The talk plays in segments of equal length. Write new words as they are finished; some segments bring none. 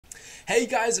Hey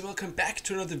guys, and welcome back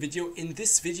to another video. In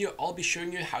this video I'll be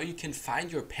showing you how you can find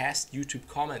your past YouTube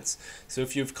comments. So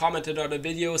if you've commented on a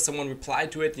video, someone replied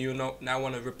to it, and you now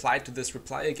want to reply to this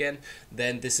reply again,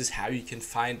 then this is how you can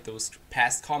find those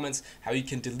past comments, how you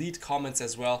can delete comments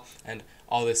as well, and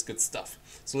all this good stuff.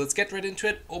 So let's get right into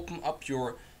it. Open up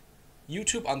your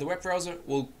YouTube on the web browser.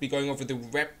 We'll be going over the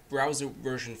web browser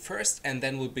version first, and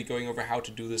then we'll be going over how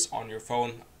to do this on your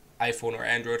phone, iPhone or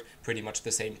Android, pretty much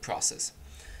the same process.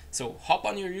 So hop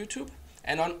on your YouTube,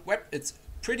 and on web it's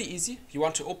pretty easy. You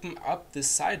want to open up this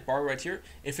sidebar right here.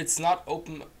 If it's not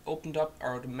opened up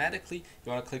automatically,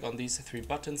 you want to click on these three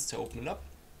buttons to open it up.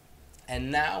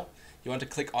 And now you want to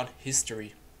click on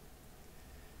history.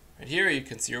 Right here you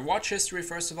can see your watch history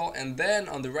first of all, and then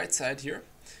on the right side here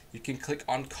you can click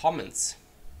on comments.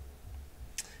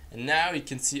 And now you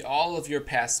can see all of your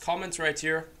past comments right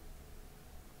here.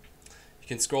 You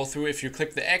can scroll through. If you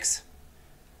click the X,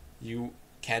 you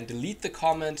can delete the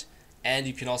comment, and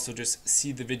you can also just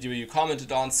see the video you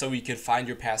commented on, so you can find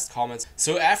your past comments.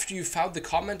 So after you found the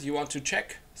comment you want to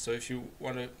check, so if you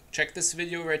want to check this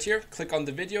video right here, click on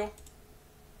the video,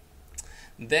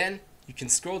 then you can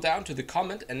scroll down to the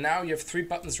comment, and now you have three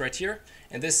buttons right here,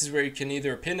 and this is where you can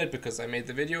either pin it because I made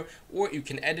the video, or you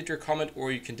can edit your comment,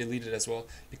 or you can delete it as well.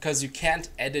 Because you can't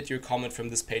edit your comment from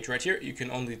this page right here, you can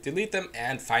only delete them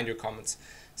and find your comments.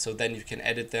 So then you can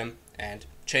edit them and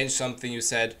change something you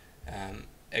said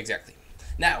exactly.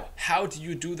 Now, how do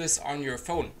you do this on your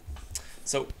phone?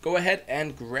 So go ahead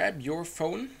and grab your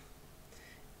phone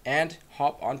and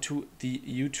hop onto the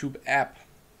YouTube app.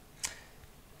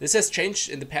 This has changed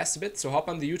in the past a bit, so hop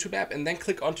on the YouTube app and then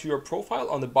click onto your profile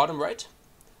on the bottom right.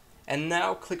 And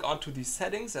now click onto the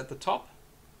settings at the top.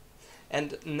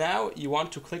 And now you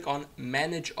want to click on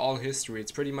Manage All History.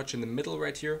 It's pretty much in the middle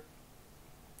right here.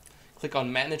 Click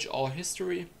on Manage All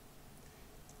History,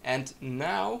 and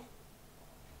now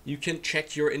you can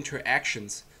check your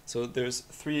interactions. So there's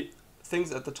three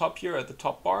things at the top here, at the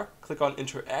top bar. Click on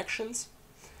Interactions,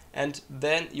 and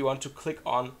then you want to click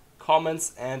on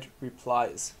Comments and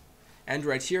Replies. And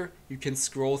right here you can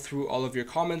scroll through all of your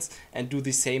comments and do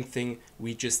the same thing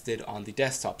we just did on the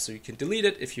desktop. So you can delete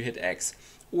it if you hit X,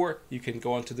 or you can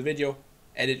go onto the video,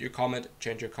 edit your comment,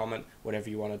 change your comment, whatever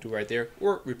you want to do right there,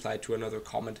 or reply to another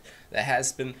comment that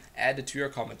has been added to your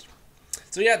comment.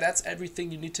 So yeah, that's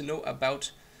everything you need to know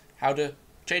about how to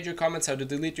change your comments, how to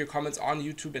delete your comments on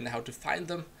YouTube, and how to find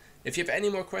them. If you have any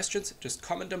more questions, just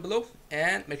comment down below,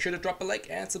 and make sure to drop a like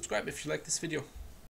and subscribe if you like this video.